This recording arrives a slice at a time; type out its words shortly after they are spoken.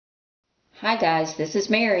Hi guys, this is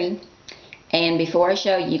Mary, and before I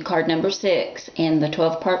show you card number 6 in the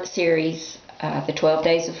 12-part series, the 12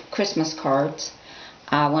 Days of Christmas Cards,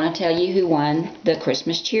 I want to tell you who won the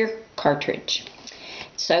Christmas Cheer cartridge.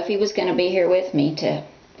 Sophie was going to be here with me to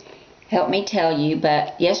help me tell you,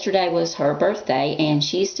 but yesterday was her birthday and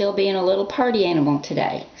she's still being a little party animal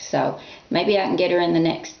today, so maybe I can get her in the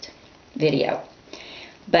next video.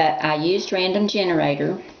 But I used Random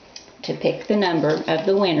Generator to pick the number of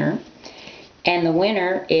the winner. And the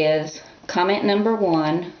winner is comment number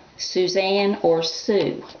 1, Suzanne or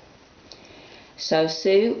Sue. So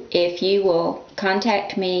Sue, if you will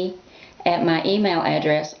contact me at my email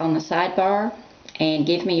address on the sidebar and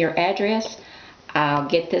give me your address, I'll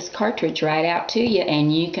get this cartridge right out to you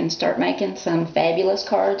and you can start making some fabulous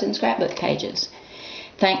cards and scrapbook pages.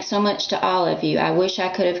 Thanks so much to all of you. I wish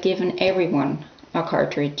I could have given everyone a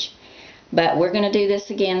cartridge, but we're going to do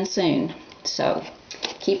this again soon. So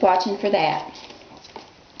keep watching for that.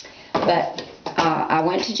 But I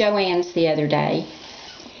went to Joann's the other day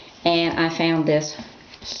and I found this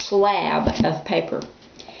slab of paper,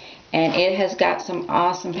 and it has got some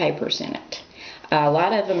awesome papers in it. A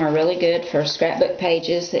lot of them are really good for scrapbook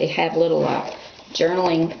pages. They have little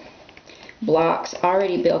journaling blocks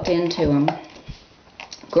already built into them.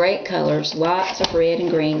 Great colors, lots of red and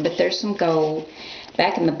green, but there's some gold.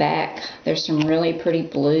 Back in the back there's some really pretty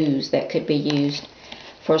blues that could be used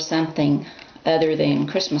for something other than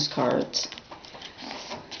Christmas cards.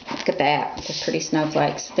 Look at that, the pretty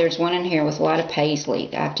snowflakes. There's one in here with a lot of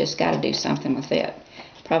paisley. I've just got to do something with it.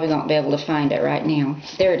 Probably won't be able to find it right now.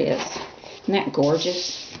 There it is. Isn't that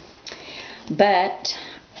gorgeous? But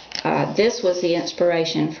this was the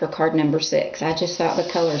inspiration for card number 6. I just thought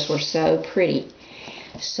the colors were so pretty.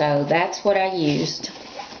 So that's what I used.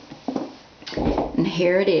 And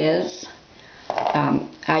here it is.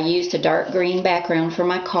 I used a dark green background for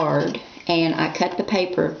my card, and I cut the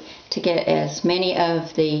paper to get as many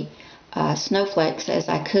of the snowflakes as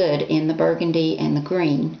I could in the burgundy and the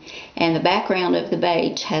green, and the background of the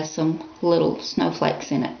beige has some little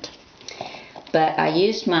snowflakes in it. But I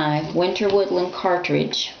used my Winter Woodland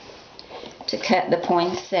cartridge to cut the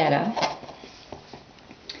poinsettia,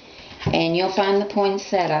 and you'll find the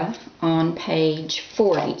poinsettia on page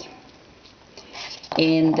 40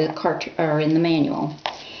 in the manual.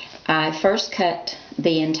 I first cut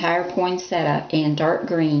the entire poinsettia in dark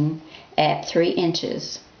green at 3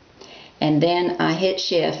 inches, and then I hit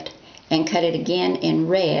shift and cut it again in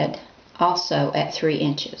red, also at 3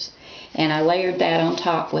 inches, and I layered that on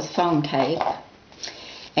top with foam tape.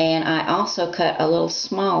 And I also cut a little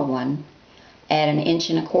small one at 1 1/4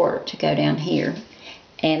 inches to go down here.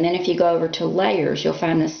 And then if you go over to layers, you'll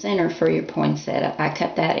find the center for your poinsettia. I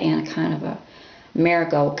cut that in a kind of a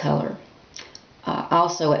marigold color,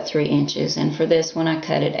 also at 3 inches, and for this one I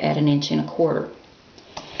cut it at 1 1/4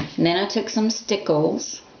 inches. And then I took some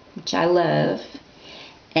stickles, which I love,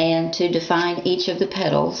 and to define each of the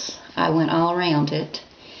petals I went all around it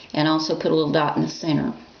and also put a little dot in the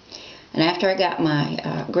center. And after I got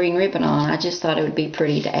my green ribbon on, I just thought it would be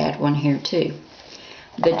pretty to add one here too.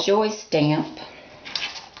 The Joy stamp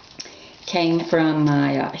came from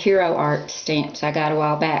my Hero Art stamps I got a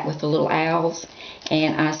while back with the little owls,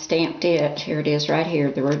 and I stamped it. Here it is right here,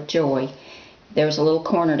 the word Joy. There was a little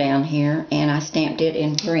corner down here and I stamped it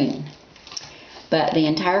in green. But the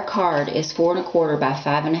entire card is 4 1/4 by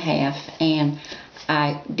 5 1/2, and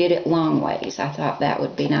I did it long ways. I thought that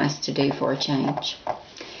would be nice to do for a change.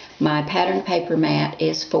 My pattern paper mat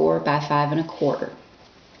is 4 by 5 1/4.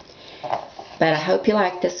 But I hope you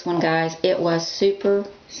like this one, guys. It was super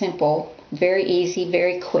simple, very easy,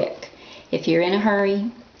 very quick. If you're in a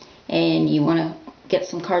hurry and you want to get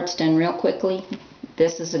some cards done real quickly,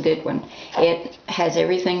 this is a good one. It has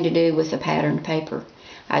everything to do with the patterned paper.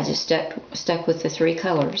 I just stuck with the 3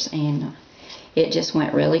 colors, and it just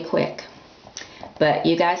went really quick. But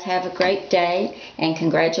you guys have a great day, and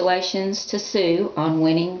congratulations to Sue on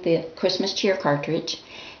winning the Christmas Cheer cartridge.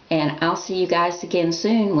 And I'll see you guys again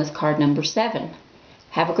soon with card number 7.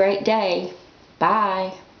 Have a great day.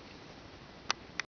 Bye.